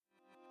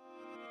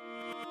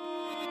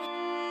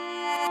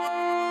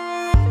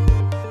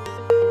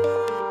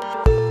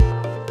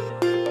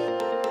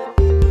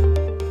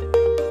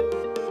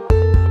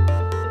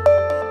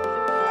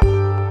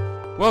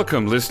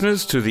Welcome,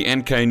 listeners, to the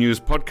NK News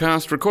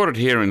podcast, recorded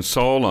here in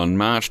Seoul on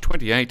March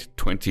 28,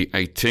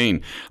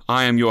 2018.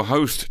 I am your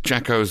host,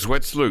 Jacko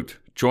Zwetsloot.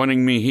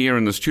 Joining me here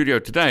in the studio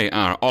today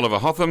are Oliver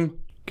Hotham.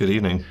 Good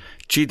evening.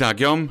 Ji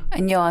Da-gyom.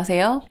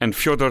 안녕하세요. And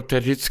Fyodor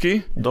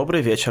Terhitsky.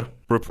 Dobry wieczór.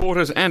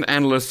 Reporters and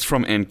analysts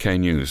from NK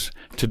News.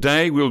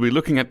 Today we'll be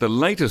looking at the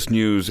latest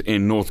news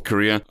in North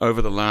Korea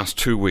over the last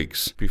 2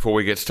 weeks. Before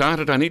we get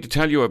started, I need to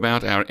tell you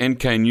about our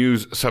NK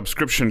News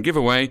subscription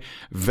giveaway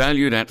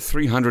valued at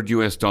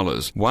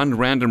 $300. One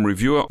random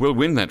reviewer will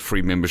win that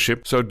free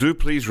membership, so do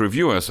please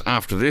review us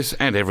after this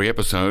and every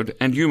episode,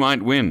 and you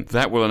might win.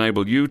 That will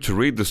enable you to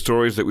read the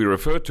stories that we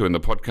refer to in the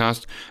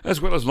podcast, as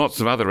well as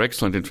lots of other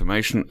excellent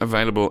information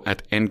available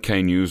at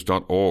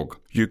nknews.org.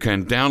 You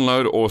can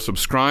download or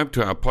subscribe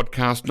to our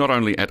podcast not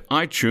only at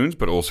iTunes,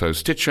 but also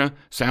Stitcher,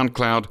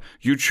 SoundCloud,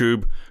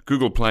 YouTube,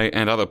 Google Play,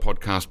 and other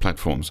podcast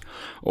platforms.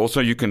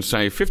 Also, you can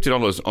save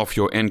 $50 off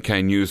your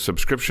NK News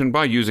subscription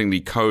by using the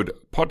code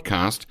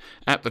PODCAST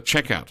at the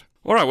checkout.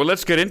 All right, well,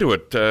 let's get into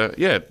it.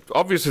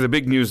 Obviously the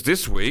big news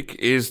this week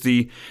is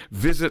the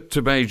visit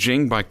to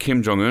Beijing by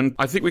Kim Jong-un.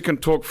 I think we can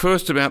talk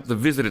first about the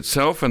visit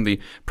itself and the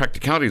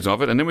practicalities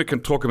of it, and then we can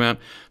talk about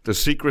the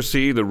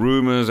secrecy, the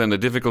rumors, and the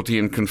difficulty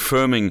in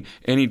confirming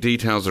any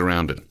details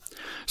around it.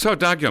 So,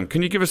 Da-gyom,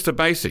 can you give us the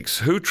basics?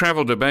 Who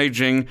traveled to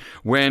Beijing,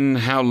 when,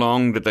 how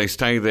long did they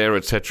stay there,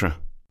 etc.?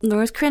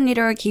 North Korean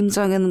leader Kim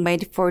Jong-un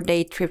made a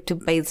 4-day trip to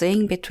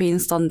Beijing between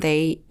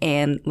Sunday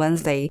and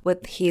Wednesday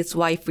with his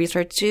wife Ri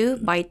Sol-ju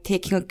by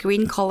taking a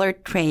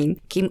green-colored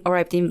train. Kim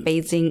arrived in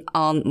Beijing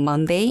on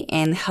Monday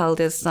and held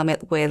a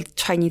summit with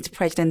Chinese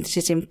President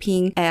Xi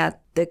Jinping at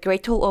the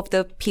Great Hall of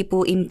the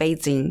People in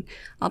Beijing.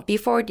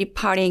 Before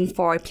departing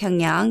for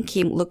Pyongyang,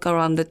 Kim looked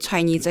around the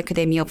Chinese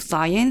Academy of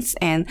Science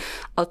and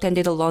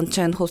attended a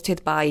luncheon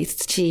hosted by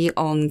Xi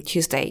on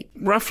Tuesday.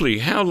 Roughly,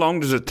 how long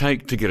does it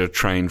take to get a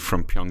train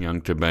from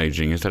Pyongyang to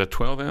Beijing? Is that a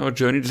 12-hour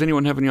journey? Does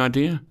anyone have any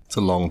idea? It's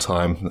a long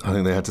time. I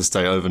think they had to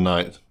stay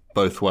overnight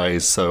both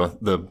ways. So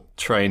the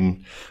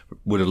train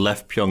would have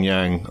left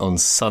Pyongyang on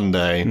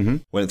Sunday,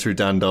 went through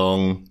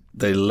Dandong.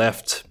 They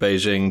left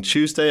Beijing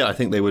Tuesday. I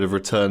think they would have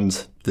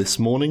returned this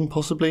morning,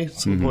 possibly, at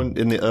some point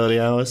in the early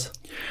hours.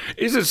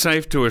 Is it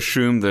safe to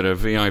assume that a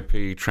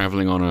VIP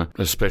travelling on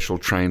a special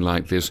train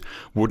like this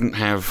wouldn't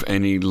have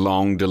any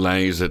long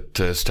delays at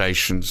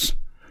stations?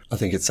 I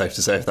think it's safe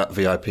to say if that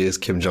VIP is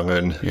Kim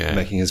Jong-un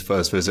making his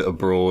first visit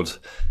abroad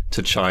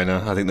to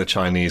China, I think the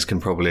Chinese can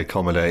probably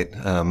accommodate.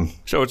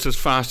 So it's as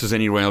fast as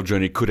any rail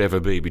journey could ever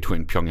be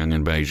between Pyongyang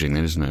and Beijing,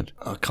 then, isn't it?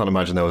 I can't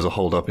imagine there was a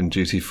hold-up in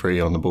duty-free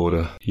on the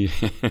border. Yeah,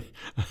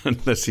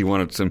 unless he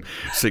wanted some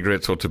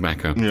cigarettes or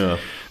tobacco. Yeah.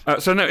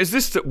 So now,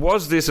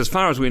 was this, as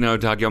far as we know,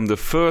 Da-gyom, the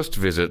first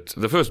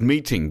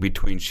meeting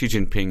between Xi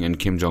Jinping and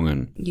Kim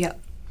Jong-un? Yeah.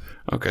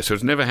 Okay, so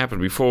it's never happened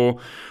before.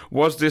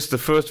 Was this the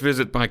first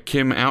visit by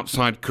Kim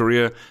outside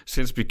Korea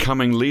since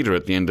becoming leader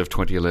at the end of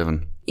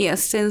 2011?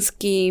 Yes, since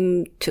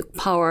Kim took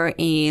power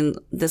in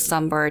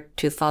December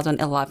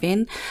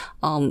 2011,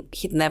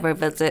 he'd never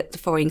visited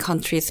foreign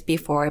countries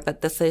before,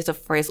 but this is the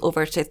first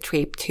overseas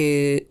trip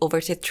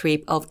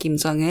of Kim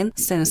Jong-un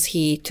since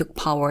he took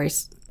power.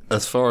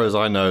 As far as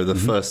I know, the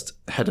first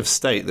head of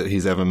state that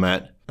he's ever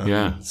met.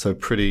 So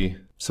pretty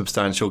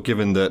substantial,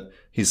 given that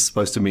he's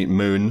supposed to meet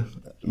Moon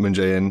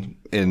Jae-in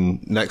in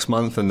next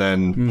month, and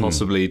then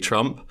possibly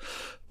Trump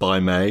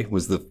by May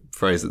was the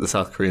phrase that the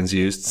South Koreans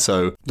used.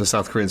 So the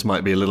South Koreans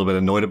might be a little bit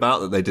annoyed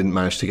about that they didn't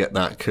manage to get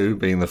that coup,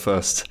 being the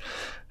first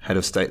head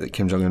of state that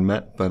Kim Jong-un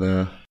met. But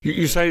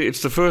you say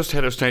it's the first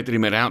head of state that he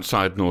met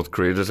outside North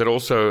Korea. Does it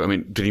also,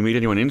 did he meet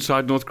anyone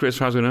inside North Korea as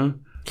far as we know?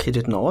 He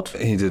did not.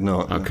 He did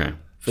not. Okay.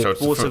 There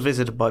was a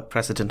visit by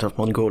President of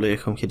Mongolia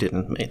whom he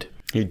didn't meet.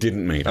 He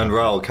didn't meet. And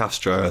Raul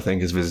Castro, I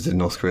think, has visited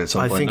North Korea at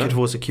some point. I think it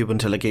was a Cuban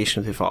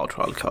delegation without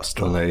Raul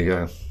Castro. Well, there you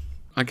go.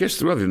 I guess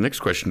the next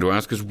question to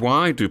ask is,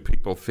 why do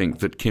people think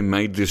that Kim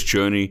made this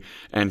journey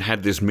and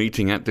had this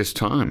meeting at this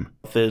time?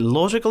 The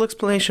logical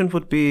explanation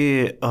would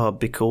be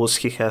because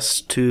he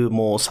has 2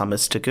 more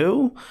summits to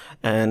go,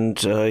 and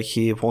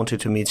he wanted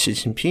to meet Xi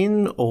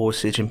Jinping, or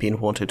Xi Jinping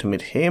wanted to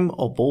meet him,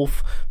 or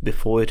both,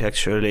 before it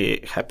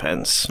actually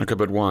happens. Okay,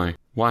 but why?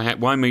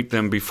 Why meet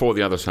them before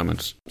the other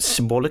summits?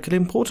 Symbolically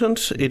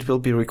important. It will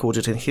be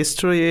recorded in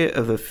history.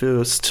 The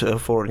first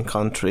foreign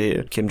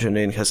country Kim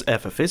Jong-un has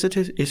ever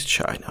visited is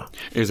China.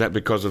 Is that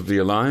because of the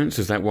alliance?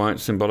 Is that why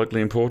it's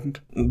symbolically important?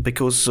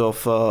 Because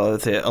of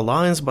the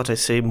alliance, but I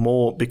say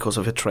more because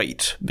of a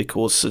trade.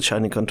 Because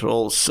China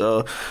controls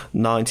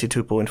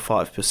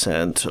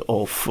 92.5%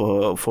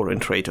 of foreign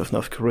trade of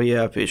North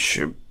Korea, which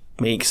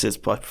makes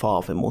it by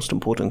far the most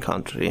important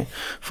country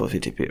for the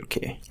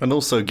DPRK. And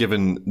also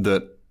given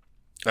that,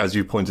 as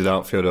you pointed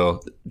out, Fyodor,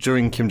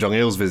 during Kim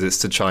Jong-il's visits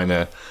to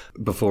China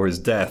before his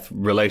death,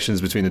 relations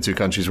between the two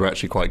countries were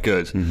actually quite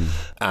good.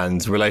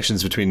 And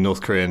relations between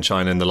North Korea and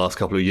China in the last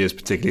couple of years,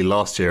 particularly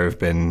last year, have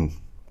been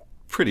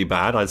pretty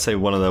bad. I'd say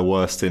one of their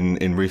worst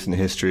in recent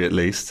history, at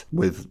least,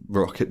 with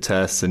rocket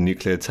tests and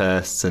nuclear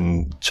tests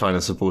and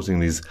China supporting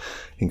these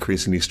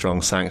increasingly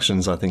strong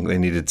sanctions. I think they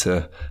needed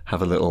to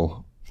have a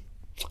little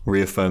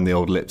reaffirm the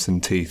old lips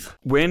and teeth.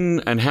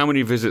 When and how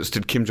many visits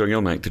did Kim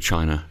Jong-il make to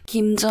China?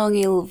 Kim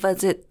Jong-il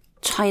visited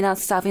China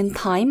 7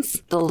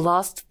 times. The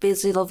last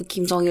visit of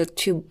Kim Jong-il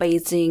to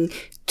Beijing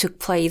took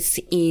place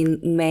in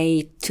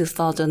May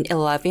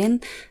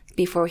 2011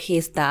 before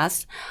his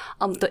death.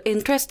 The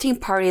interesting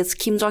part is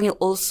Kim Jong-il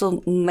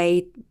also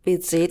made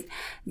visit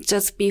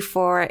just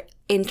before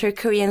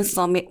Inter-Korean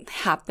Summit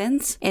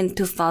happens in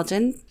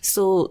 2000.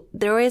 So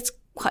there is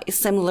quite a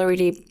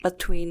similarity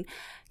between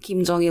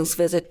Kim Jong-il's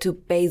visit to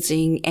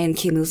Beijing and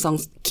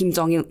Kim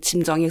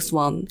Jong-il's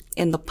one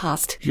in the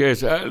past.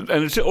 Yes, and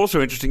it's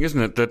also interesting,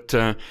 isn't it,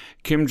 that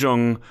Kim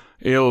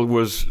Jong-il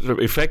was sort of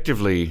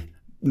effectively,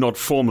 not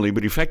formally,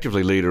 but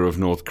effectively leader of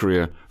North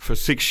Korea for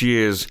 6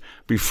 years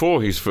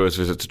before his first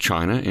visit to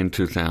China in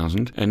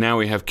 2000. And now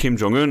we have Kim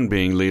Jong-un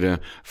being leader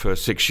for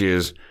 6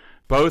 years.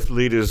 Both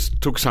leaders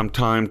took some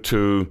time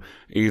to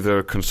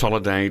either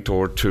consolidate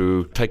or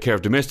to take care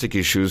of domestic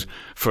issues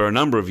for a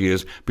number of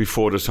years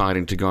before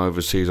deciding to go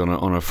overseas on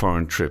a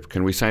foreign trip.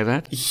 Can we say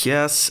that?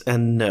 Yes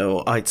and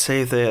no. I'd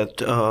say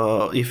that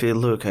if you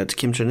look at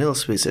Kim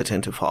Jong-il's visit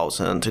in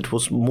 2000, it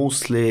was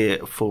mostly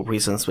for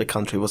reasons the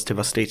country was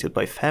devastated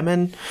by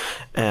famine,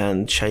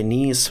 and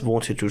Chinese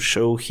wanted to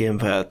show him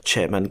that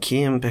Chairman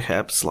Kim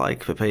perhaps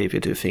like the way we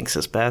do things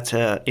is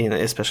better,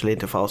 especially in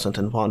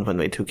 2001 when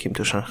they took him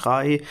to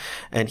Shanghai,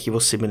 and he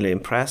was similarly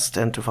impressed,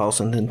 and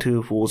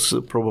 2002 was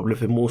probably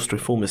the most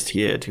reformist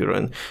year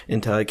during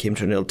entire Kim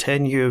Jong-il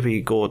tenure. We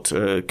got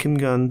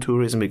Kimgan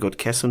tourism, we got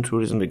Kaesong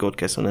tourism, we got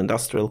Kaesong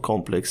industrial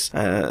complex,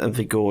 and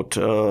we got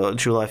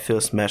July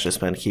 1st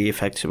measures when he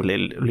effectively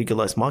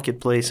legalized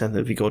marketplace, and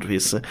then we got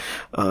this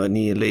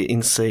nearly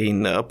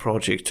insane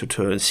project to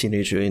turn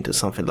Sinuiju into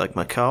something like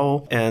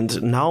Macau.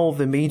 And now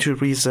the major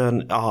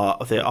reason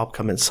are the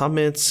upcoming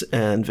summits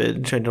and the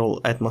general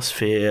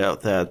atmosphere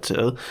that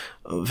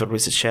there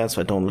is a chance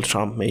that Donald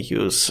Trump may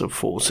use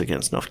force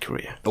against North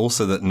Korea.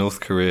 Also that North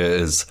Korea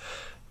has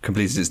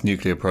completed its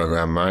nuclear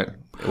program, right?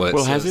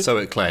 Well, has it? So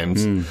it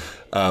claims.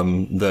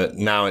 That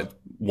now it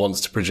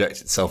wants to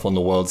project itself on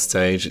the world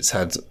stage. It's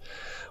had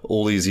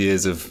all these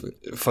years of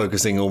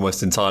focusing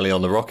almost entirely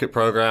on the rocket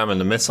program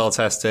and the missile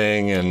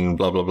testing and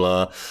blah, blah,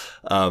 blah.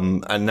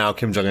 And now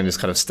Kim Jong-un is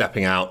kind of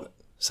stepping out,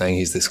 saying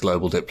he's this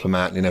global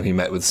diplomat. You know, he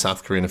met with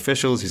South Korean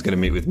officials. He's going to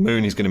meet with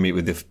Moon. He's going to meet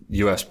with the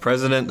US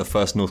president, the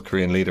first North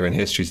Korean leader in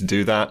history to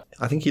do that.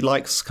 I think he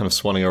likes kind of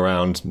swanning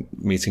around,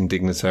 meeting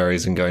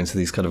dignitaries and going to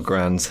these kind of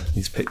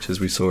these pictures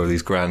we saw of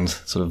these grand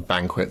sort of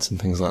banquets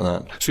and things like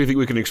that. So you think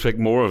we can expect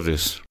more of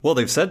this? Well,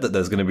 they've said that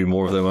there's going to be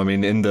more of them. I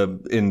mean, in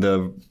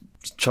the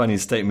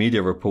Chinese state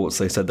media reports,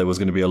 they said there was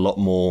going to be a lot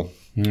more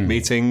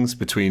meetings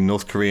between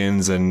North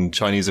Koreans and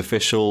Chinese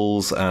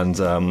officials, and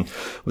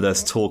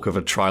there's talk of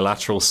a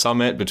trilateral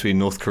summit between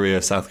North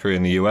Korea, South Korea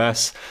and the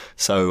US.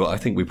 So I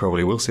think we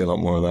probably will see a lot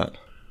more of that.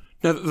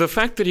 Now, the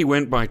fact that he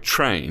went by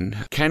train,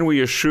 can we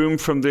assume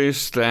from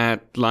this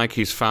that, like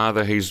his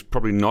father, he's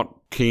probably not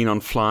keen on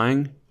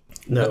flying?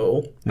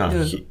 No.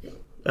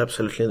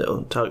 Absolutely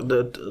no.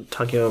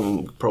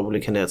 Takyam probably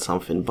can add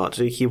something, but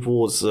he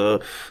was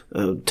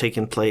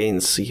taking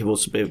planes. He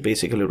was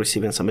basically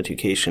receiving some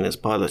education as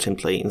piloting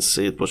planes.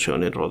 It was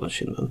shown in Rodon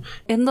Shinbun.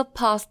 In the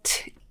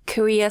past,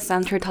 Korea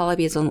Central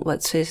Television,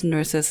 which is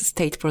North's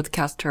state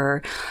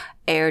broadcaster,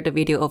 aired a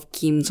video of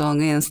Kim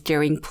Jong-un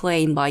steering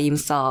plane by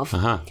himself.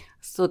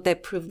 So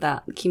that proved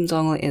that Kim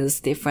Jong-un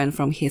is different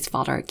from his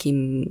father,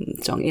 Kim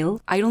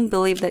Jong-il. I don't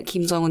believe that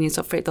Kim Jong-un is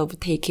afraid of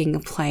taking a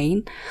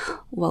plane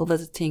while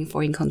visiting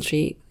foreign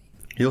country.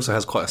 He also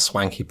has quite a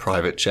swanky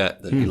private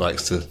jet that he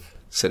likes to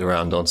sit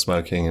around on,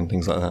 smoking and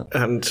things like that.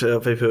 And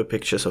there were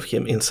pictures of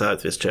him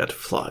inside this jet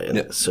flying.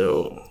 Yeah.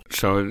 So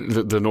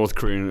the North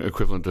Korean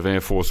equivalent of Air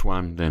Force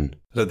One, then?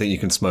 I don't think you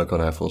can smoke on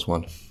Air Force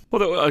One.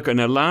 Well, okay,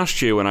 now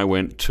last year when I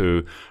went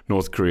to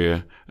North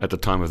Korea at the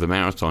time of the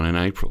marathon in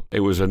April,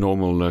 it was a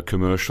normal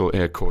commercial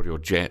Air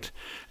Koryo jet.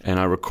 And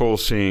I recall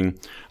seeing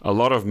a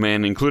lot of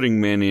men, including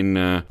men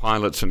in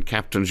pilots and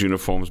captains'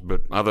 uniforms,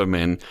 but other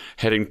men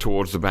heading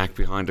towards the back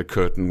behind a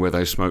curtain where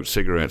they smoked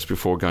cigarettes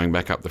before going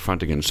back up the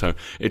front again. So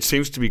it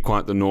seems to be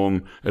quite the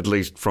norm, at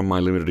least from my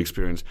limited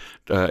experience.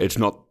 It's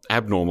not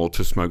abnormal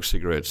to smoke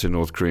cigarettes in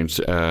North Korean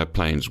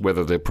planes,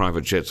 whether they're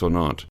private jets or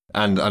not.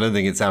 And I don't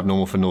think it's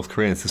abnormal for North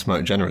Koreans to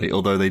smoke generally,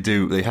 although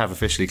they have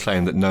officially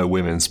claimed that no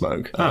women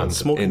smoke.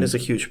 Smoking is a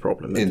huge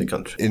problem in the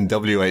country. In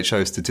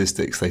WHO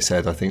statistics, they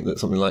said, I think that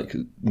something like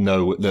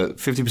that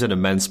 50% of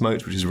men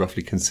smoked, which is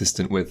roughly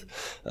consistent with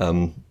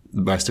the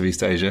rest of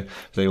East Asia.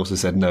 They also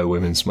said no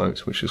women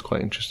smoked, which is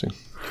quite interesting.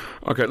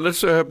 Okay,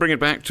 let's bring it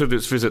back to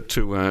this visit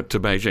to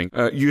Beijing.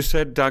 You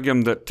said,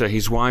 Dagyam, that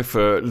his wife,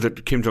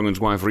 that Kim Jong-un's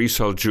wife, Ri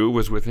Sol-ju,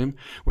 was with him.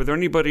 Were there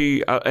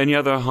any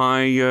other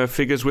high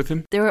figures with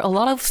him? There were a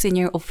lot of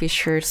senior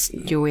officials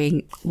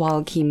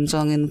while Kim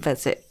Jong-un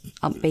visited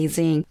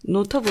Beijing.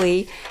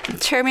 Notably,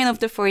 chairman of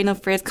the Foreign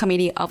Affairs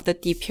Committee of the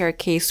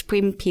DPRK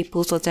Supreme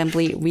People's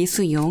Assembly, Ri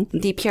Su-yong,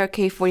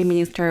 DPRK Foreign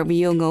Minister Ri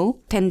Yong-ho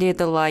attended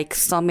the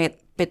summit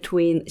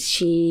between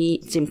Xi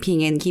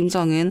Jinping and Kim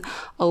Jong-un,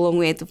 along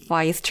with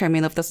Vice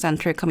Chairman of the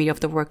Central Committee of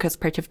the Workers'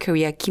 Party of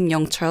Korea, Kim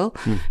Yong-chol.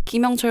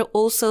 Kim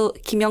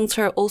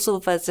Yong-chol also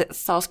visited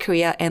South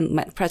Korea and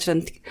met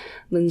President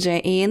Moon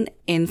Jae-in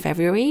in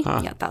February.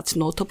 Yeah, that's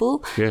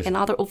notable. Yes. And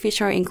other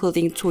officials,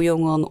 including Cho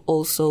Yong-won,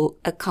 also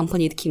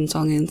accompanied Kim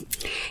Jong-un.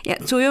 Yeah,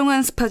 Cho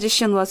Yong-won's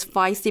position was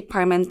Vice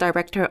Department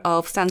Director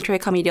of Central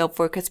Committee of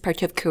Workers'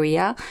 Party of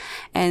Korea,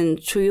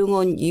 and Cho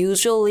Yong-won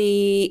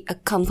usually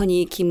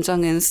accompanied Kim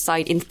Jong-un's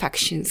side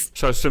inspections.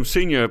 So some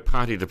senior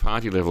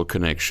party-to-party level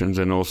connections,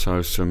 and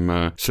also some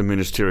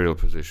ministerial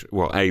position.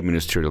 Well, a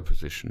ministerial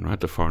position, right?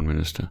 The foreign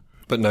minister.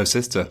 But no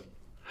sister.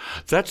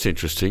 That's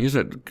interesting,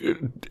 isn't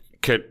it?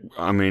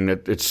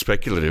 It's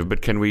speculative,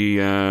 but can we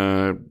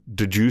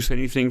deduce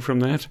anything from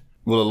that?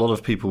 Well, a lot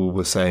of people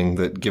were saying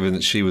that given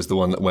that she was the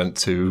one that went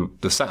to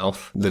the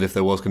south, that if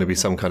there was going to be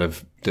some kind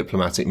of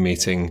diplomatic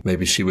meeting,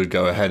 maybe she would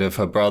go ahead of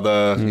her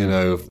brother,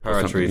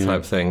 preparatory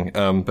type thing.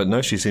 But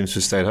no, she seems to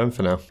have stayed home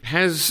for now.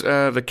 Has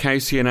the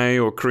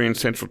KCNA or Korean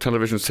Central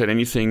Television said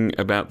anything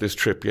about this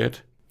trip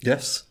yet?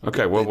 Yes.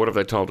 Okay, well, what have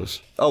they told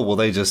us? Oh, well,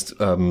 they just,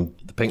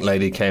 the Pink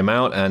Lady came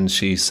out and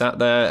she sat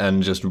there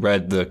and just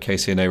read the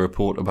KCNA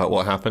report about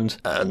what happened.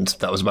 And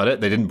that was about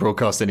it. They didn't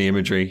broadcast any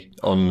imagery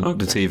on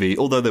the TV,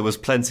 although there was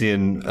plenty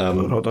in the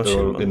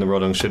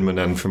Rodong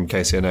Shinmun and from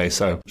KCNA.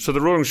 So the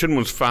Rodong Shinmun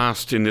was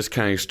fast in this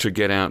case to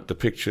get out the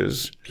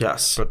pictures.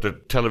 Yes. But the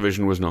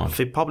television was not.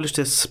 We published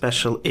a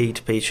special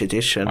 8-page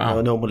edition. Wow.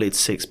 Normally it's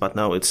 6, but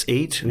now it's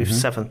 8, with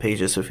 7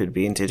 pages of it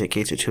being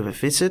dedicated to the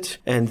visit.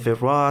 And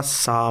there are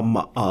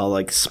some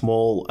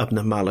small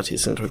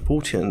abnormalities in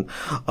reporting.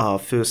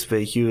 First,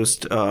 they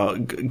used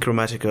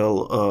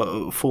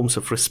grammatical forms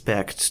of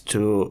respect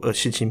to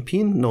Xi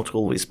Jinping, not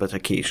always, but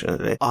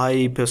occasionally.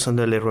 I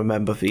personally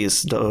remember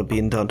this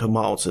being done to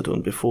Mao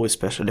Zedong before,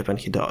 especially when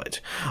he died.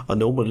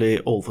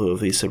 Normally, although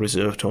these are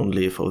reserved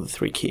only for the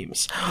 3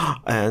 Kims.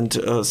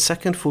 And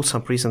second, for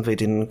some reason, they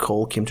didn't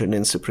call Kim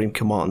Jong-un Supreme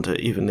Commander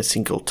even a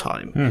single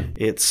time.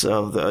 It's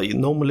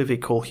normally they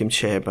call him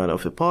Chairman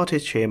of the Party,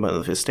 Chairman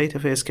of the State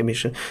Affairs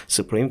Commission,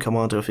 Supreme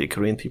Commander of the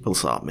Korean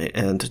People's Army,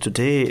 and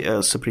today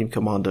Supreme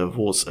Commander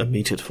was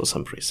omitted for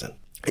some reason.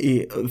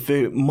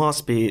 There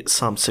must be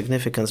some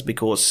significance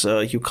because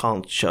you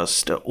can't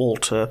just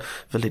alter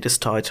the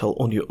latest title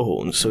on your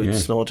own, so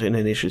it's not an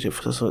initiative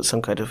for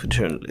some kind of a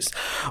journalist.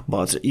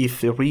 But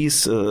if there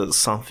is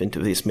something to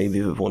this,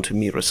 maybe we want to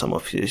mirror some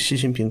of Xi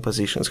Jinping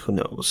positions, who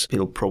knows?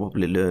 He'll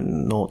probably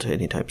learn not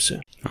anytime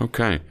soon.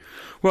 Okay.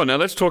 Well, now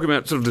let's talk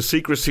about sort of the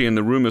secrecy and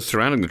the rumours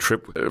surrounding the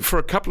trip. For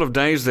a couple of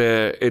days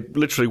there, it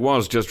literally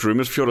was just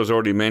rumours. Fyodor's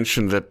already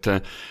mentioned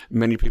that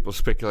many people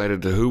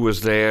speculated who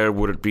was there.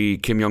 Would it be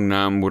Kim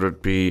Jong-nam? Would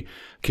it be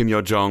Kim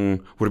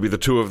Yo-jong? Would it be the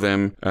two of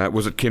them?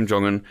 Was it Kim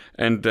Jong-un?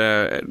 And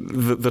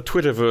the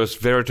Twitterverse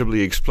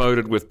veritably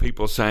exploded with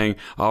people saying,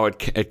 oh,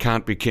 it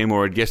can't be Kim,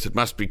 or yes, it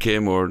must be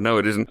Kim, or no,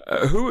 it isn't.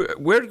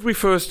 Where did we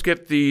first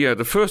get the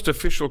first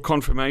official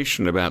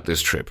confirmation about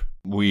this trip?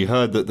 We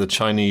heard that the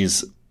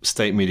Chinese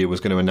state media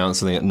was going to announce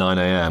something at 9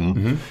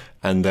 a.m.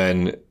 And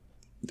then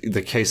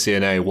the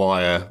KCNA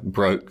wire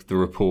broke the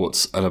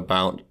reports at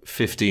about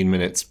 15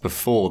 minutes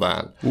before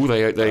that. Oh,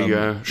 they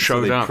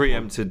showed up. They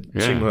preempted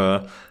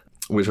Xinhua,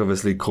 which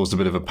obviously caused a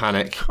bit of a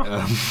panic.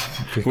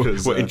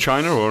 Because, in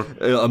China, or?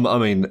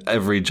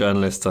 Every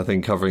journalist, I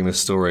think, covering this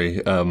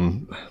story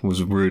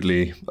was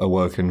rudely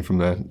awoken from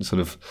their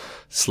sort of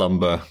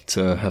slumber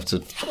to have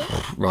to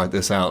write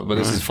this out. But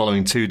this is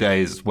following 2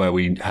 days where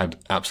we had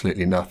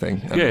absolutely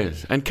nothing.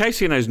 Yes, and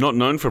KCNA is not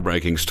known for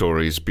breaking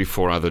stories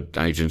before other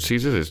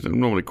agencies. It is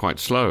normally quite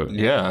slow.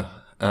 Yeah.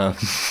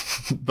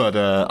 But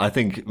I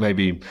think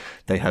maybe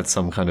they had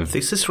some kind of...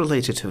 This is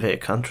related to their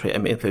country. I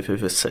mean, they were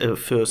the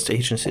first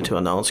agency to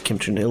announce Kim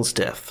Jong-il's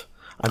death.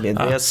 I mean,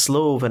 they're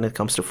slow when it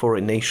comes to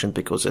foreign nations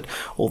because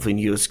all the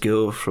news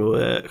go through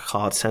a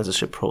hard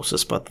censorship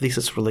process, but this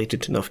is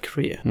related to North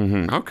Korea.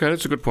 Okay,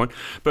 that's a good point.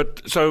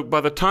 But so by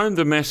the time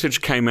the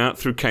message came out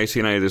through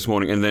KCNA this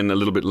morning, and then a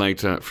little bit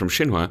later from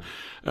Xinhua,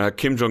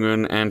 Kim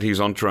Jong-un and his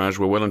entourage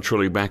were well and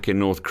truly back in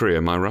North Korea,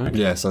 am I right?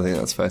 Yes, I think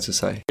that's fair to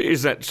say.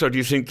 Is that so? Do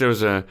you think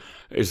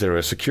is there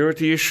a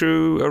security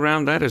issue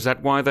around that? Is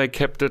that why they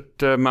kept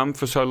it mum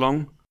for so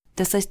long?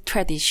 There's a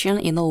tradition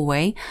in a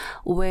way.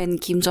 When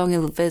Kim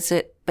Jong-il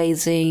visited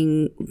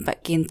Beijing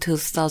back in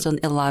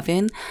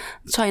 2011,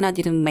 China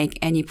didn't make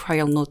any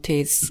prior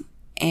notice,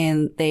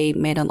 and they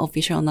made an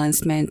official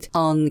announcement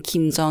on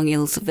Kim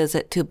Jong-il's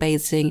visit to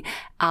Beijing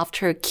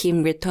after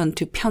Kim returned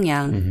to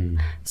Pyongyang.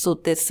 So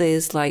this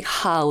is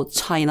how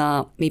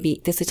China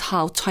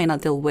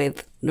dealt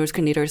with North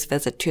Korean leaders'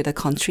 visit to the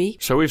country.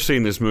 So we've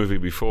seen this movie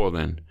before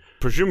then.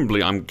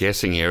 Presumably, I'm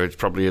guessing here, it's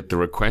probably at the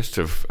request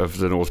of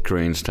the North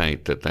Korean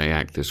state that they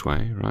act this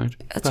way, right?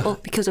 It's all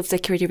because of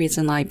security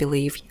reason, I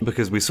believe.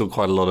 Because we saw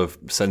quite a lot of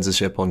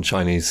censorship on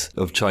Chinese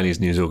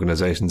news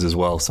organizations as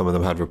well. Some of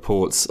them had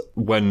reports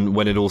when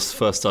it all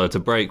first started to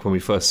break. When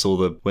we first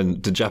saw when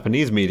the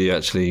Japanese media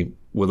actually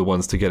were the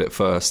ones to get it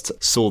first,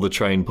 saw the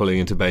train pulling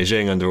into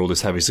Beijing under all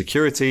this heavy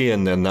security,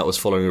 and then that was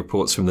following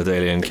reports from the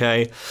Daily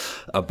NK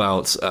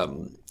about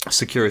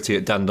security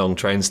at Dandong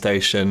train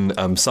station.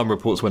 Some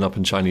reports went up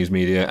in Chinese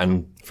media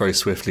and very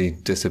swiftly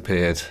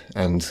disappeared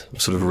and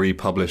sort of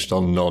republished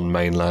on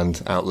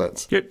non-mainland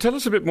outlets. Yeah, tell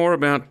us a bit more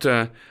about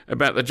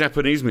the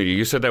Japanese media.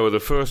 You said they were the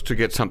first to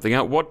get something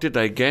out. What did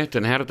they get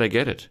and how did they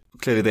get it?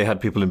 Clearly, they had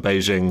people in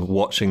Beijing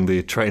watching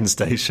the train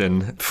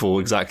station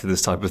for exactly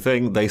this type of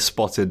thing. They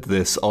spotted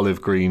this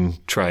olive green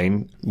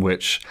train,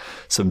 which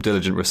some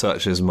diligent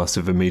researchers must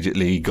have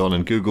immediately gone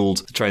and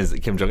Googled the trains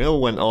that Kim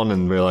Jong-il went on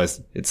and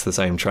realized it's the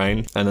same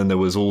train. And then there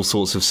was all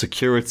sorts of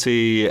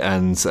security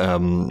and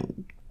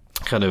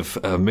kind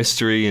of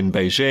mystery in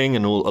Beijing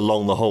and all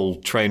along the whole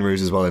train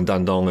route as well, in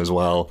Dandong as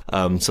well.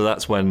 So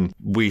that's when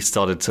we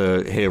started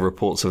to hear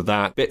reports of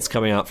that. Bits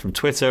coming out from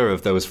Twitter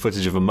of there was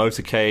footage of a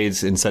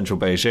motorcade in central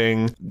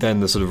Beijing. Then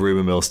the sort of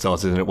rumour mill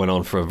started and it went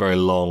on for a very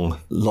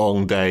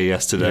long day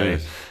yesterday.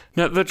 Yes.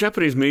 Now, the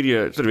Japanese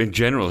media, sort of in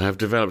general, have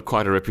developed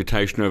quite a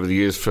reputation over the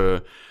years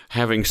for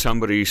having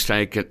somebody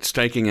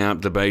staking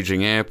out the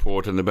Beijing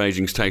airport and the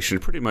Beijing station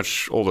pretty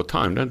much all the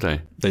time, don't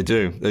they? They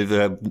do.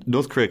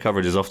 North Korea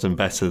coverage is often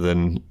better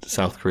than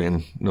South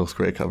Korean North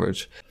Korea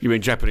coverage. You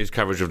mean Japanese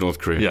coverage of North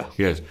Korea? Yeah.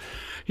 Yes.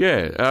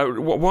 Yeah.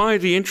 Why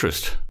the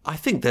interest? I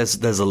think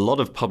there's a lot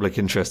of public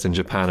interest in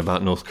Japan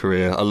about North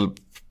Korea,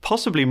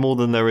 possibly more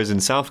than there is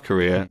in South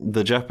Korea.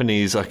 The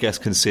Japanese, I guess,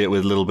 can see it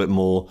with a little bit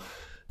more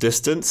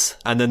distance.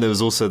 And then there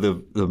was also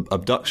the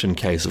abduction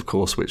case, of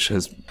course, which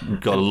has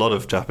got a lot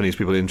of Japanese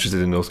people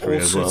interested in North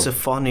Korea as well. Also, it's a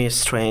funny,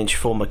 strange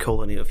former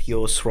colony of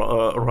yours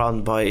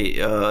run by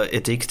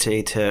a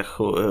dictator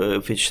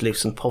which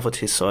lives in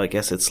poverty. So I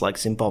guess it's like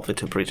Zimbabwe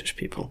to British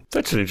people.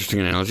 That's an interesting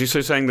analogy.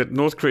 So saying that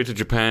North Korea to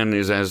Japan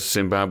is as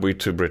Zimbabwe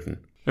to Britain.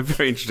 A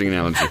very interesting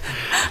analogy.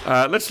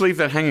 Let's leave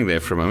that hanging there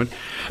for a moment.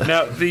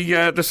 Now,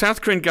 the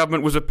South Korean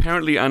government was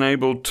apparently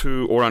unable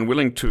to or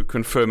unwilling to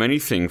confirm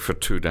anything for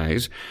 2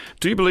 days.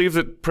 Do you believe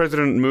that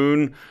President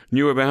Moon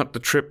knew about the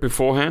trip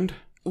beforehand?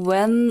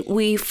 When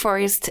we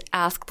first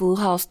asked Blue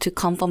House to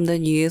confirm the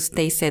news,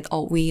 they said,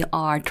 we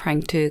are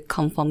trying to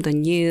confirm the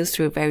news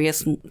through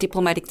various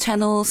diplomatic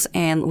channels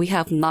and we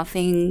have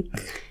nothing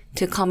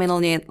to comment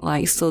on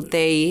it. So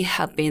they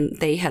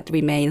had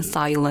remained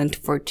silent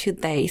for 2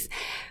 days.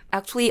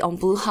 Actually,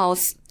 Blue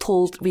House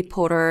told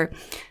reporter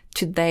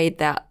today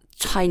that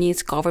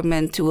Chinese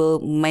government will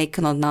make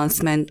an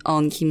announcement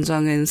on Kim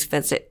Jong-un's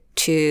visit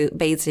to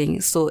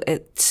Beijing. So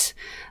it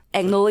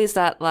acknowledged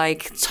that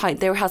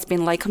there has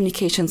been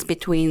communications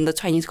between the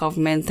Chinese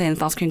government and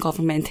South Korean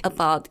government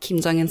about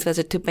Kim Jong-un's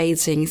visit to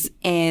Beijing.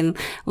 And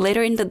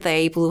later in the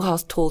day, Blue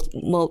House told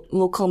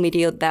local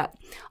media that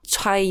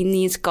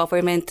Chinese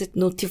government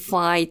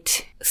notified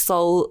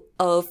Seoul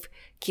of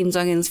Kim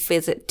Jong-un's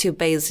visit to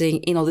Beijing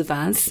in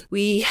advance.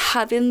 We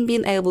haven't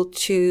been able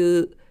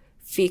to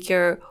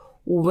figure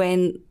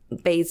when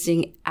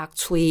Beijing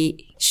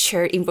actually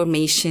shared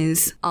information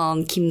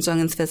on Kim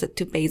Jong-un's visit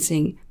to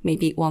Beijing,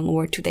 maybe 1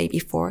 or 2 days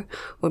before,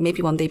 or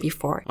maybe 1 day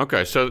before.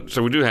 Okay, so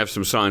we do have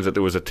some signs that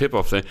there was a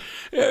tip-off there.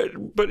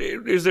 But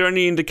is there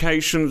any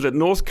indication that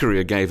North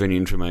Korea gave any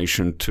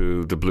information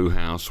to the Blue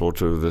House or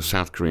to the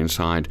South Korean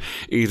side,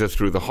 either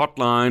through the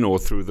hotline or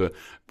through the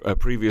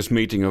previous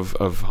meeting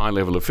of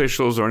high-level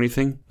officials or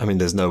anything? I mean,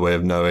 there's no way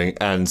of knowing.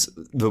 And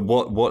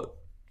what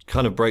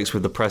kind of breaks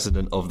with the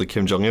precedent of the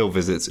Kim Jong-il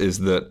visits is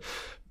that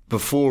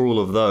before all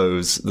of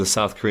those, the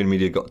South Korean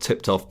media got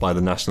tipped off by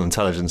the National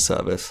Intelligence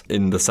Service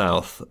in the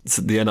South.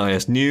 So the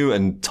NIS knew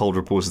and told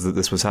reporters that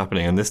this was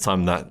happening, and this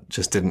time that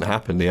just didn't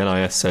happen. The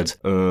NIS said,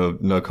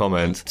 no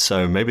comment.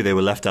 So maybe they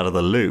were left out of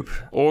the loop.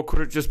 Or could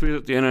it just be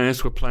that the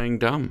NIS were playing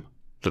dumb?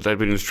 That they'd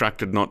been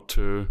instructed not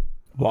to...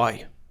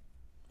 Why?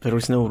 There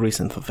is no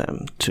reason for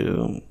them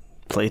to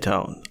play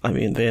down. I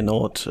mean, they're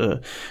not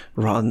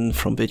run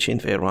from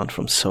Beijing, they run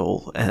from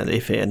Seoul. And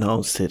if they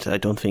announced it, I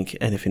don't think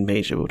anything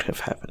major would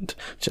have happened.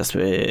 Just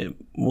there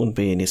wouldn't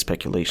be any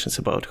speculations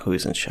about who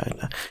is in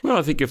China. Well,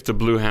 I think if the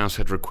Blue House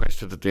had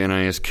requested that the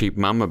NIS keep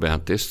mum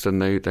about this, then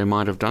they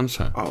might have done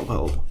so. Oh,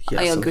 well,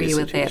 yes, I agree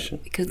with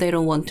that, because they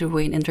don't want to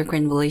ruin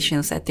inter-Korean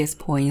relations at this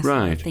point.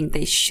 Right. So I think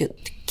they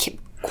should keep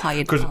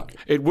quiet. Because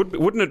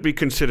wouldn't it be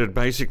considered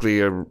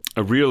basically a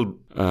real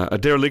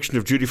dereliction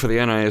of duty for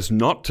the NIS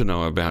not to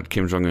know about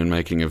Kim Jong-un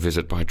making a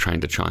visit by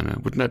train to China?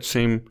 Wouldn't that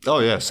seem... Oh,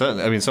 yeah,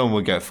 certainly. I mean, someone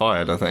would get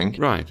fired, I think.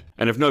 Right.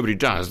 And if nobody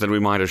does, then we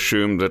might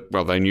assume that,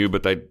 well, they knew,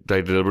 but they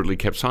deliberately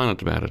kept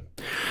silent about it.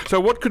 So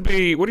what do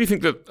you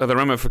think that are the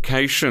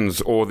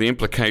ramifications or the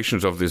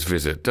implications of this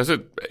visit? Does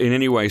it in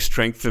any way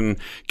strengthen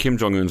Kim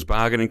Jong-un's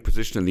bargaining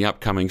position in the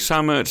upcoming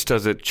summits?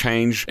 Does it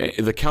change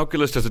the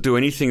calculus? Does it do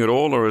anything at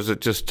all? Or is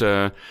it just,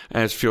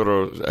 as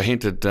Fyodor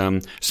hinted,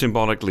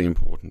 symbolically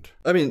important?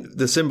 I mean,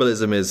 the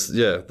symbolism is,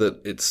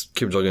 that it's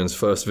Kim Jong-un's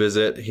first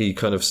visit. He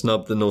kind of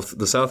snubbed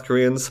the South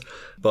Koreans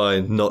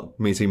by not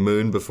meeting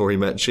Moon before he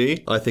met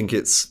Xi. I think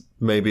it's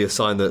maybe a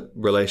sign that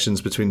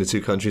relations between the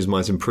two countries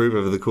might improve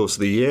over the course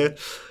of the year.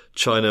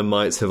 China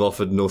might have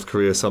offered North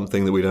Korea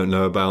something that we don't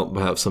know about,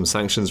 perhaps some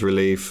sanctions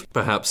relief.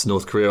 Perhaps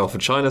North Korea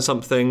offered China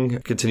something,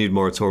 continued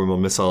moratorium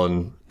on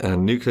missile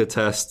and nuclear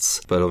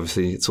tests. But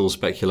obviously, it's all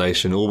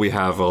speculation. All we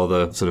have are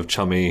the sort of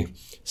chummy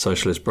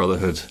Socialist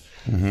Brotherhood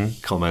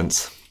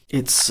comments.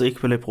 It's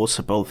equally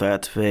possible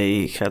that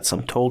they had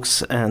some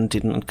talks and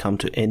didn't come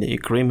to any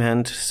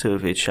agreement, so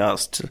they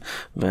just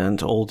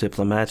went all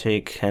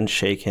diplomatic,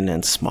 handshaking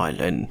and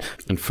smiling.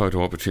 And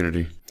photo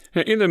opportunity.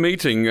 In the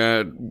meeting,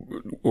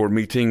 or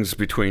meetings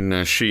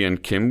between Xi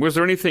and Kim, was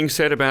there anything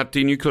said about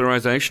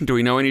denuclearization? Do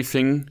we know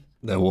anything?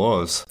 There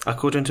was.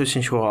 According to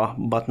Xinhua,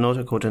 but not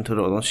according to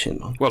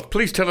Xinhua. Well,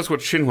 please tell us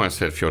what Xinhua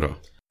said, Fyodor.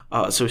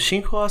 So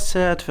Xinhua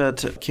said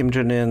that Kim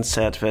Jong-un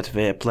said that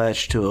they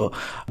pledged to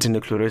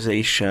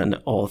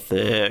denuclearization of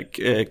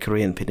the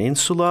Korean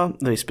Peninsula.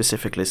 They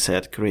specifically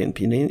said Korean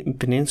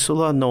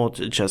Peninsula, not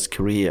just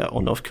Korea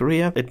or North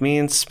Korea. It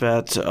means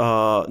that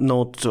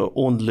not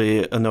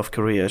only North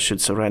Korea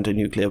should surrender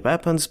nuclear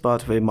weapons,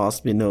 but there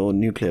must be no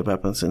nuclear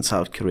weapons in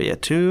South Korea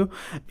too.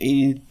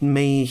 It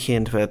may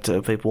hint that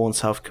they want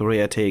South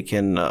Korea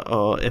taken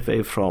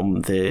away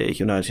from the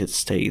United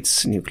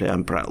States nuclear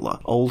umbrella.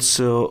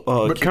 Also,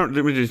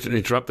 let me just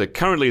interrupt there.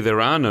 Currently, there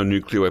are no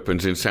nuclear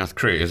weapons in South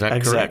Korea. Is that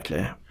correct?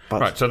 Exactly.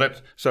 Right.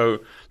 So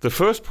the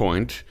first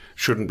point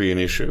shouldn't be an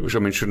issue. I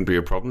mean, shouldn't be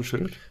a problem,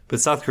 should it? But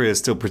South Korea is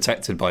still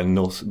protected by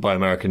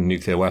American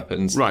nuclear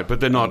weapons. Right, but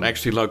they're not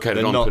actually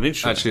located on the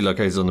peninsula. Actually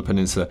located on the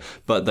peninsula,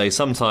 but we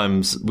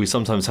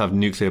sometimes have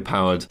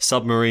nuclear-powered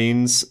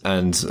submarines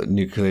and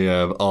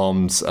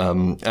nuclear-armed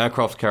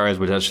aircraft carriers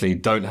which actually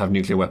don't have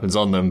nuclear weapons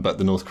on them, but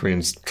the North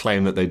Koreans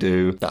claim that they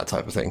do. That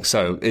type of thing.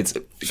 So it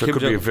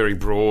could be a very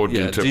broad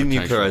interpretation.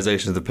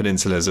 Denuclearization of the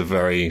peninsula is a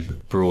very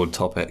broad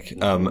topic,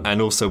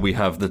 and also we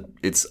have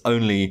it's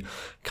only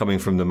coming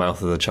from the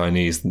mouth of the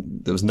Chinese.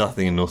 There was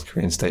nothing in North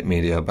Korean state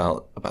media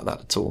about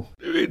that at all.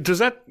 Does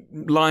that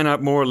line up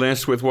more or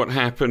less with what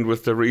happened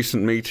with the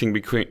recent meeting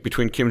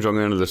between Kim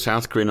Jong-un and the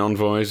South Korean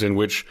envoys, in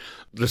which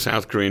the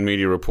South Korean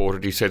media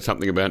reported he said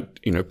something about,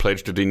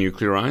 pledge to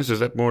denuclearize? Is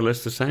that more or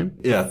less the same?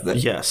 Yeah.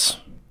 Yes.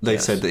 They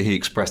said that he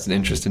expressed an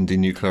interest in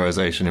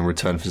denuclearization in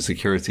return for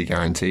security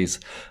guarantees,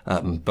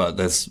 but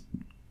there's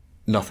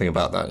nothing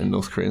about that in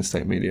North Korean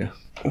state media.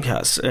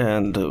 Yes,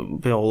 and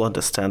we all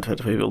understand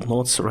that we will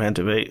not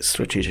surrender the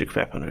strategic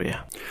weaponry.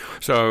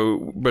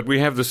 So, but we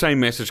have the same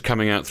message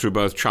coming out through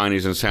both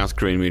Chinese and South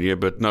Korean media,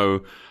 but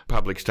no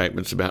public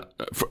statements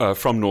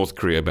from North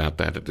Korea about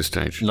that at this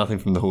stage. Nothing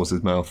from the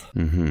horse's mouth.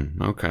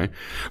 Mm-hmm. Okay.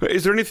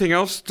 Is there anything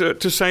else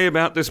to say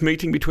about this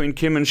meeting between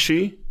Kim and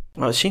Xi?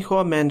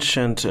 Xinhua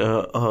mentioned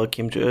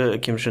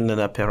Kim Jong-un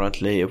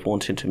apparently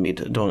wanting to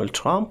meet Donald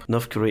Trump.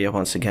 North Korea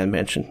once again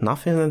mentioned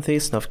nothing on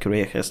this. North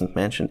Korea hasn't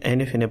mentioned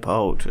anything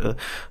about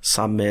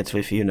summit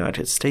with the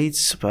United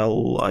States.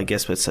 Well, I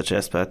guess that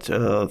suggests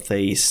that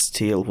they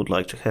still would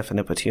like to have an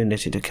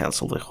opportunity to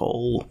cancel the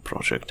whole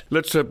project.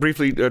 Let's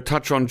briefly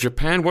touch on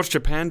Japan. What's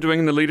Japan doing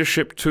in the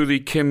leadership to the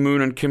Kim Moon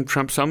and Kim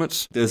Trump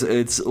summits?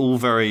 It's all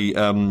very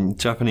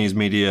Japanese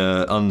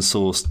media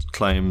unsourced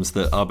claims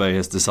that Abe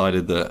has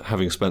decided that,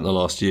 having spent the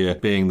last year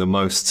being the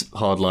most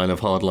hardline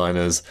of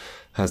hardliners,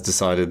 has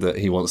decided that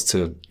he wants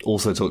to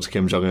also talk to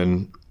Kim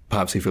Jong-un.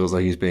 Perhaps he feels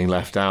like he's being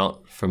left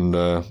out from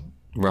the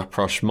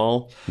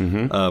rapprochement.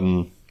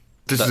 Mm-hmm.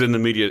 This is in the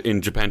media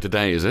in Japan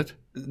today, is it?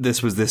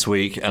 This was this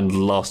week, and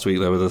last week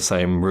there were the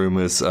same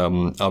rumours.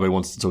 Abe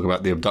wanted to talk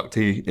about the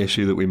abductee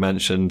issue that we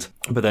mentioned,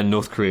 but then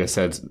North Korea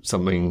said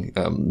something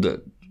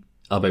that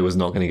Abe was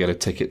not going to get a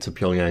ticket to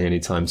Pyongyang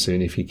anytime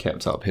soon if he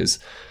kept up his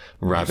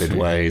rabid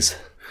ways.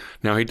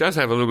 Now, he does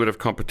have a little bit of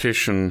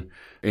competition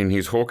in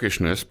his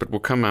hawkishness, but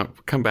we'll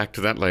come back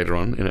to that later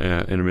on in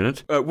a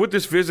minute. Would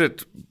this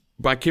visit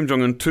by Kim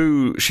Jong-un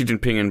to Xi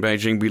Jinping in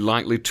Beijing be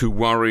likely to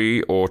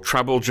worry or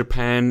trouble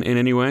Japan in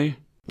any way?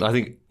 I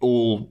think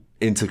all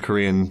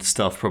inter-Korean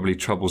stuff probably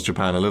troubles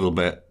Japan a little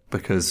bit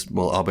because,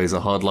 well, Abe's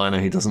a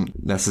hardliner. He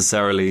doesn't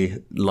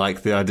necessarily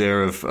like the idea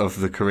of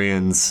the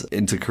Koreans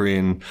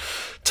inter-Korean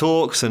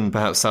talks, and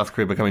perhaps South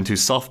Korea becoming too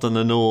soft on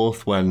the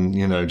North when,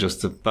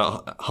 just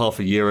about half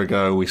a year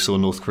ago we saw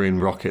North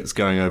Korean rockets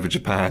going over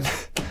Japan.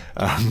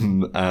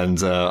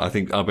 I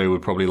think Abe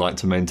would probably like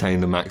to maintain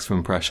the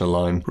maximum pressure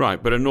line.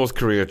 Right, but a North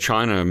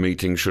Korea-China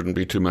meeting shouldn't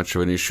be too much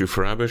of an issue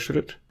for Abe, should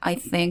it? I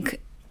think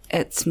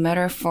it's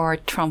matter for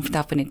Trump,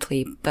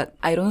 definitely, but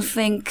I don't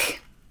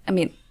think,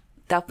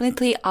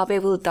 definitely,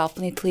 Abe will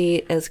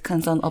definitely is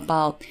concerned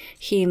about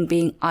him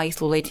being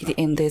isolated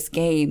in this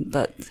game,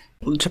 but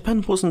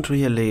Japan wasn't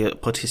really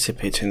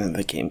participating in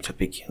the game to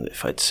begin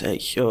with, I'd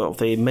say.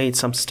 They made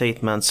some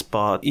statements,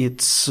 but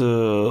it's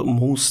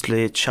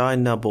mostly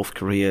China, both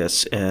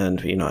Koreas, and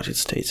the United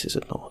States, is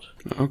it not?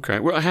 Okay.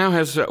 Well, how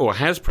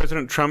has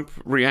President Trump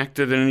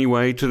reacted in any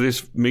way to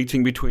this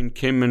meeting between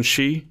Kim and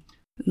Xi?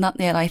 Not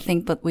yet, I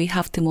think, but we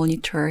have to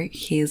monitor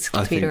his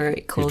Twitter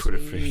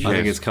closely. I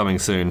think it's coming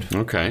soon.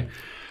 Okay.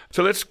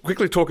 So let's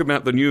quickly talk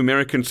about the new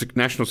American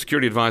National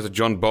Security Advisor,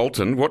 John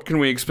Bolton. What can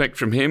we expect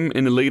from him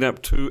in the lead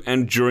up to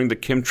and during the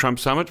Kim-Trump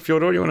summit?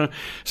 Fyodor, you want to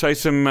say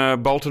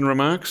some Bolton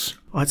remarks?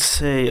 I'd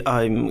say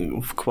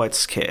I'm quite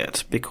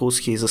scared because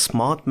he's a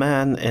smart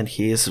man and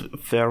he is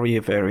very,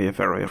 very,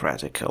 very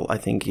radical. I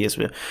think he is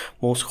the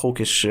most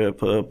hawkish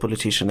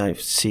politician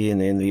I've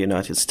seen in the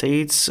United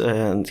States,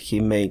 and he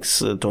makes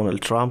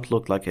Donald Trump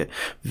look like a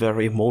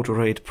very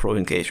moderate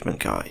pro-engagement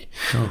guy.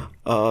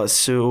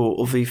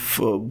 So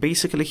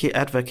basically he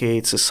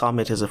advocates a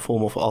summit as a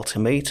form of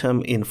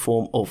ultimatum in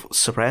form of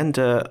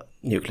surrender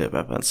nuclear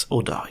weapons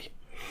or die.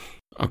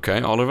 Okay,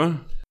 Oliver?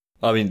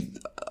 I mean,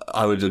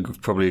 I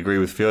would probably agree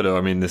with Fyodor.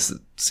 I mean, this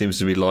seems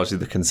to be largely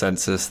the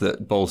consensus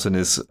that Bolton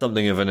is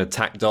something of an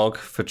attack dog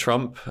for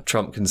Trump.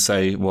 Trump can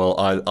say, well,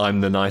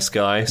 I'm the nice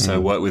guy, so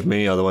work with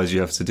me. Otherwise,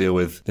 you have to deal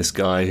with this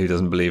guy who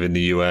doesn't believe in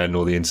the UN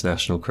or the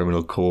International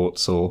Criminal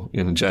Courts or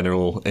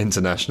general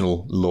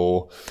international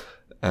law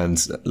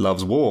and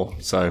loves war.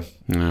 So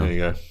there you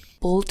go.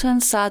 Bolton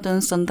said on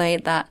Sunday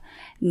that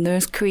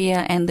North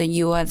Korea and the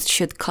U.S.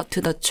 should cut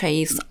to the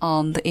chase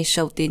on the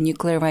issue of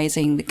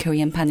denuclearizing the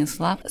Korean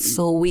Peninsula.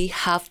 So we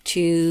have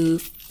to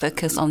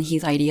focus on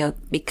his idea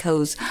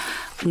because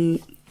in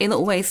a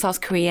way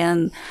South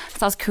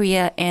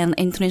Korea and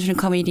international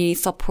community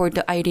support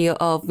the idea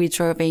of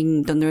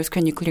resolving the North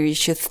Korean nuclear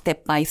issue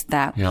step by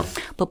step. Yeah.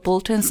 But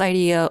Bolton's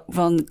idea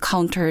run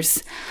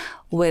counters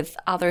with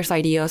others'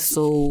 ideas.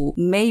 So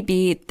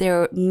maybe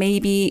there may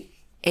be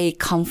a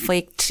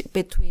conflict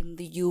between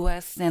the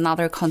U.S. and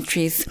other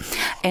countries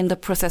in the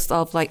process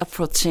of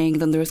approaching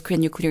the North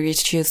Korean nuclear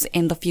issues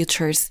in the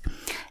futures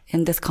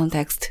in this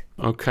context.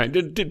 Okay.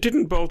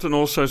 Didn't Bolton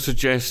also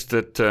suggest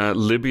that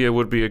Libya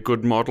would be a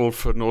good model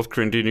for North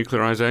Korean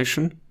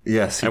denuclearization?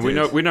 Yes, he and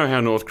did. we know how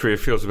North Korea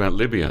feels about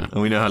Libya.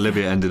 And we know how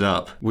Libya ended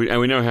up. We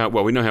know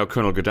how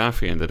Colonel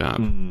Gaddafi ended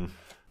up.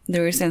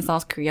 North and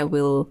South Korea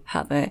will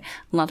have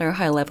another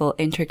high-level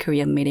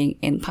inter-Korean meeting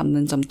in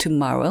Panmunjom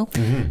tomorrow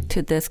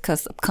to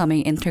discuss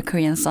upcoming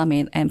inter-Korean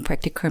summit and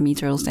practical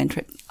measures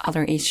and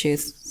other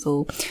issues.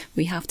 So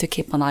we have to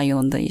keep an eye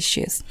on the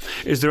issues.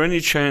 Is there any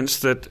chance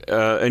that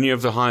any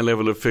of the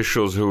high-level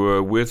officials who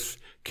are with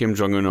Kim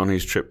Jong-un on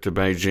his trip to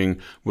Beijing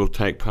will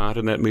take part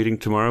in that meeting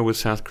tomorrow with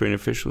South Korean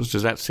officials?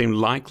 Does that seem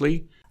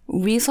likely?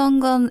 Ri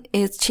Sung-gun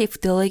is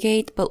chief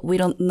delegate, but we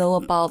don't know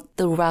about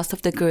the rest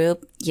of the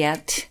group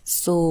yet.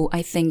 So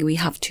I think we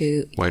have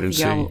to wait and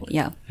see.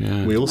 Yeah.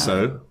 We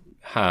also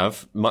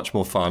have much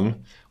more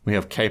fun. We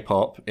have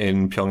K-pop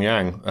in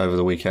Pyongyang over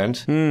the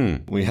weekend.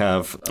 We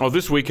have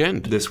this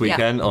weekend.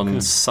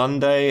 On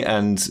Sunday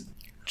and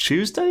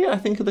Tuesday, I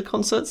think, are the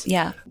concerts.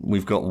 Yeah.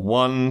 We've got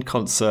one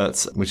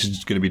concert, which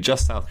is going to be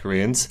just South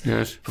Koreans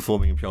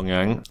performing in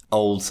Pyongyang.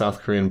 Old South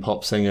Korean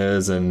pop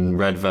singers and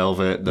Red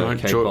Velvet, the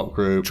K-pop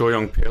group. Jo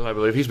Young-pil, I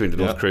believe. He's been to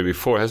North Korea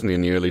before, hasn't he,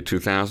 in the early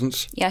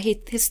 2000s? Yeah,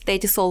 he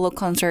staged a solo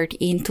concert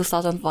in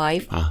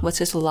 2005, which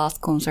is the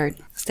last concert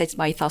staged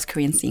by a South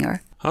Korean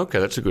singer. Okay,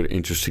 that's a good,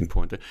 interesting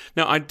point.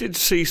 Now, I did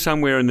see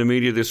somewhere in the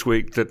media this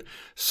week that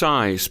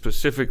Psy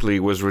specifically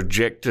was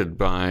rejected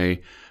by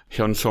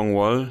Hyun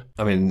Sung-wol.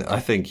 I mean, I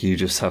think you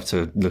just have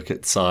to look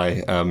at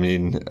Psy,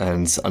 and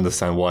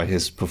understand why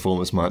his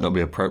performance might not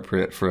be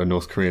appropriate for a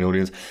North Korean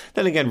audience.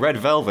 Then again, Red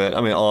Velvet,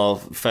 are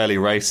fairly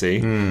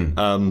racy,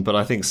 but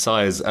I think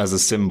Psy as a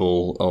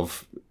symbol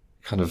of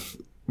kind of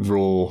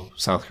raw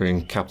South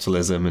Korean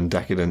capitalism and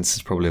decadence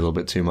is probably a little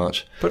bit too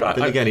much. But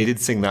then again, he did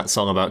sing that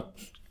song about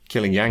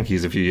killing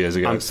Yankees a few years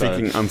ago. I'm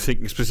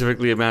thinking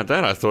specifically about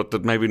that. I thought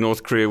that maybe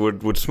North Korea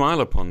would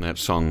smile upon that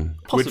song,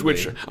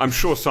 which I'm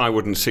sure Psy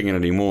wouldn't sing it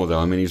anymore.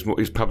 Though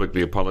he's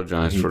publicly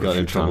apologised for it. He got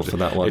in trouble for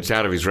that one. It's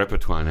out of his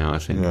repertoire now, I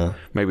think. Yeah.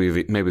 Maybe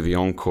the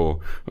encore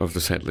of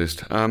the set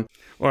list. All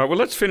right, well,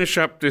 let's finish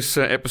up this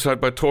episode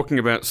by talking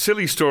about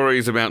silly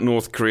stories about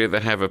North Korea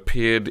that have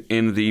appeared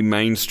in the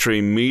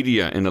mainstream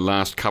media in the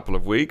last couple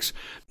of weeks.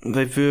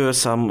 There were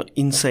some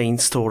insane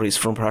stories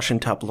from Russian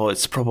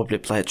tabloids, probably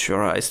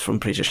plagiarized from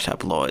British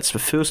tabloids. The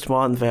first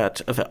one,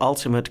 that the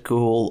ultimate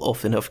goal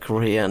of the North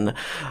Korean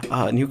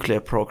nuclear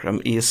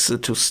program is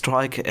to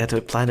strike at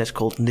a planet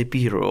called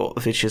Nibiru,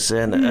 which is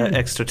an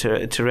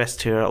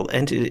extraterrestrial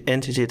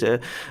entity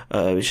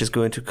which is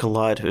going to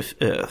collide with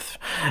Earth.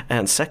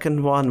 And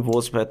second one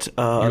was that...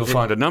 You'll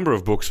find a number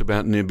of books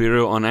about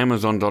Nibiru on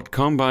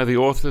Amazon.com by the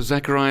author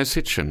Zachariah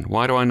Sitchin.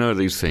 Why do I know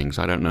these things?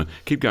 I don't know.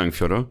 Keep going,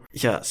 Fyodor.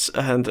 Yes,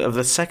 and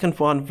the second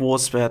one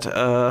was that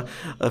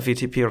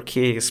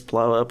VTPRK is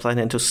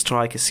planning to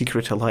strike a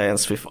secret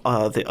alliance with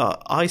the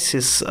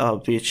ISIS,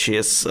 which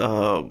is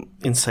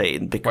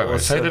insane. Because,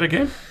 wait, say that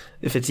again?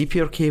 If the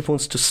DPRK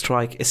wants to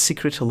strike a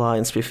secret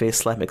alliance with the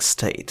Islamic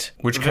State.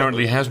 Which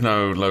currently has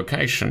no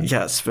location.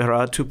 Yes, there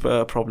are two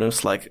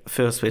problems. Like,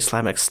 first, the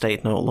Islamic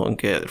State no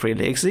longer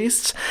really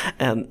exists.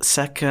 And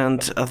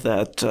second,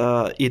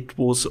 that it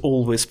was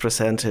always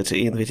presented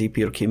in the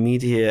DPRK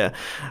media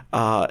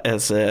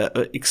as an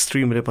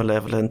extremely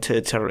malevolent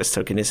terrorist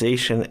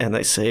organization. And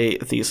I say,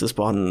 this is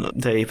one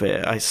day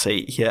where I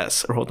say,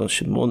 yes, Rodon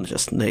Shinmun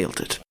just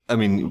nailed it. I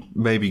mean,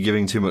 maybe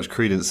giving too much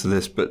credence to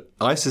this, but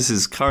ISIS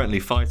is currently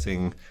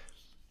fighting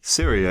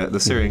Syria, the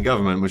Syrian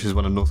government, which is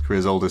one of North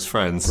Korea's oldest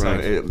friends.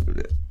 Right.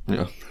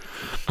 So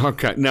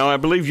Okay. Now, I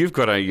believe you've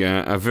got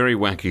a very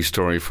wacky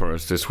story for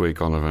us this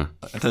week, Oliver.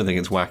 I don't think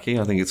it's wacky.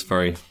 I think it's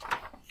very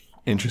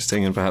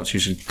interesting, and perhaps you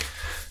should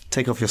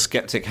take off your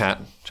skeptic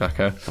hat,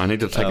 Jacko. I need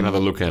to take another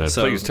look at it.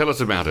 So, please tell us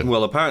about it.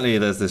 Well, apparently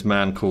there's this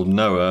man called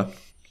Noah,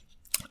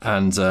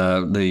 and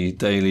the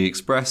Daily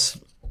Express,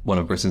 one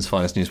of Britain's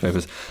finest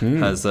newspapers,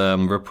 has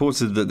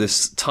reported that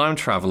this time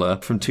traveller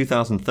from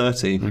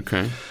 2030...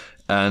 Okay.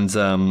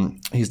 And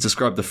he's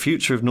described the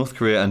future of North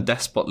Korea and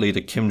despot leader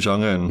Kim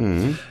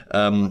Jong-un.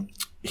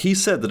 He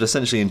said that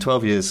essentially in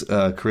 12 years,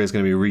 Korea is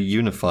going to be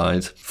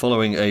reunified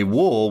following a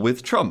war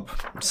with Trump.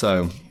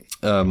 So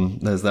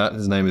there's that.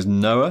 His name is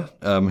Noah.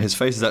 His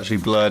face is actually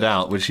blurred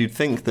out, which you'd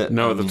think that...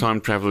 Noah, the time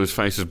traveller's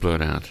face is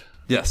blurred out.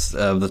 Yes,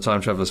 the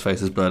time traveller's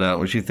face is blurred out,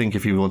 which you'd think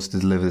if he wanted to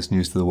deliver this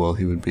news to the world,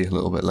 he would be a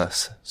little bit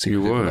less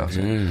secretive about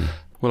it.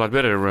 Well, I'd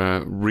better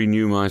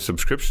renew my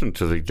subscription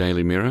to the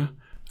Daily Mirror.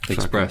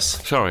 Express.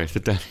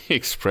 The Daily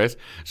Express,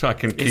 so I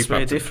can keep up. Is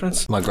there a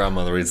difference? My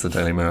grandmother reads the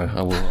Daily Mirror.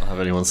 I will not have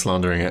anyone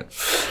slandering it.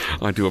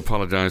 I do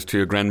apologise to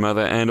your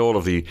grandmother and all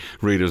of the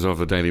readers of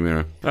the Daily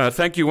Mirror.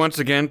 Thank you once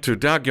again to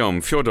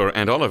Dagyom, Fyodor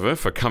and Oliver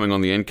for coming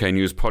on the NK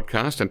News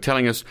podcast and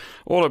telling us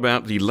all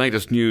about the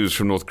latest news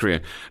from North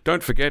Korea.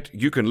 Don't forget,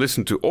 you can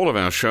listen to all of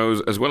our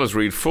shows as well as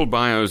read full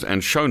bios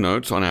and show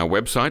notes on our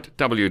website,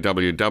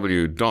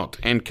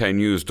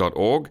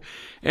 www.nknews.org.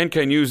 NK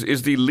News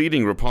is the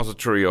leading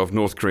repository of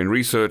North Korean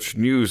research,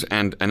 news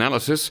and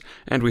analysis,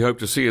 and we hope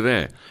to see you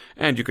there.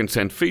 And you can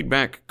send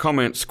feedback,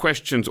 comments,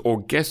 questions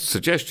or guest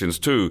suggestions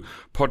to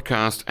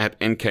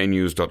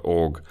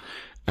podcast@nknews.org.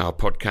 Our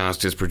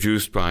podcast is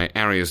produced by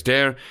Arias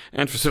Dare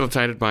and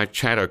facilitated by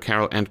Chad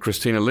O'Carroll and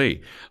Christina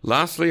Lee.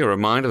 Lastly, a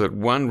reminder that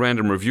one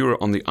random reviewer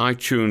on the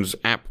iTunes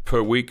app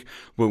per week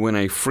will win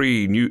a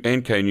free new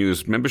NK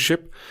News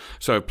membership.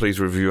 So please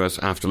review us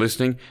after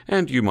listening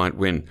and you might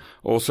win.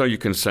 Also, you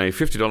can save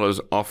 $50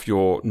 off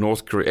your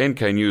North Korea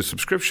NK News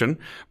subscription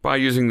by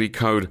using the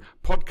code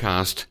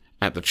PODCAST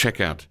at the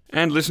checkout.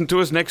 And listen to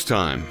us next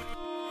time.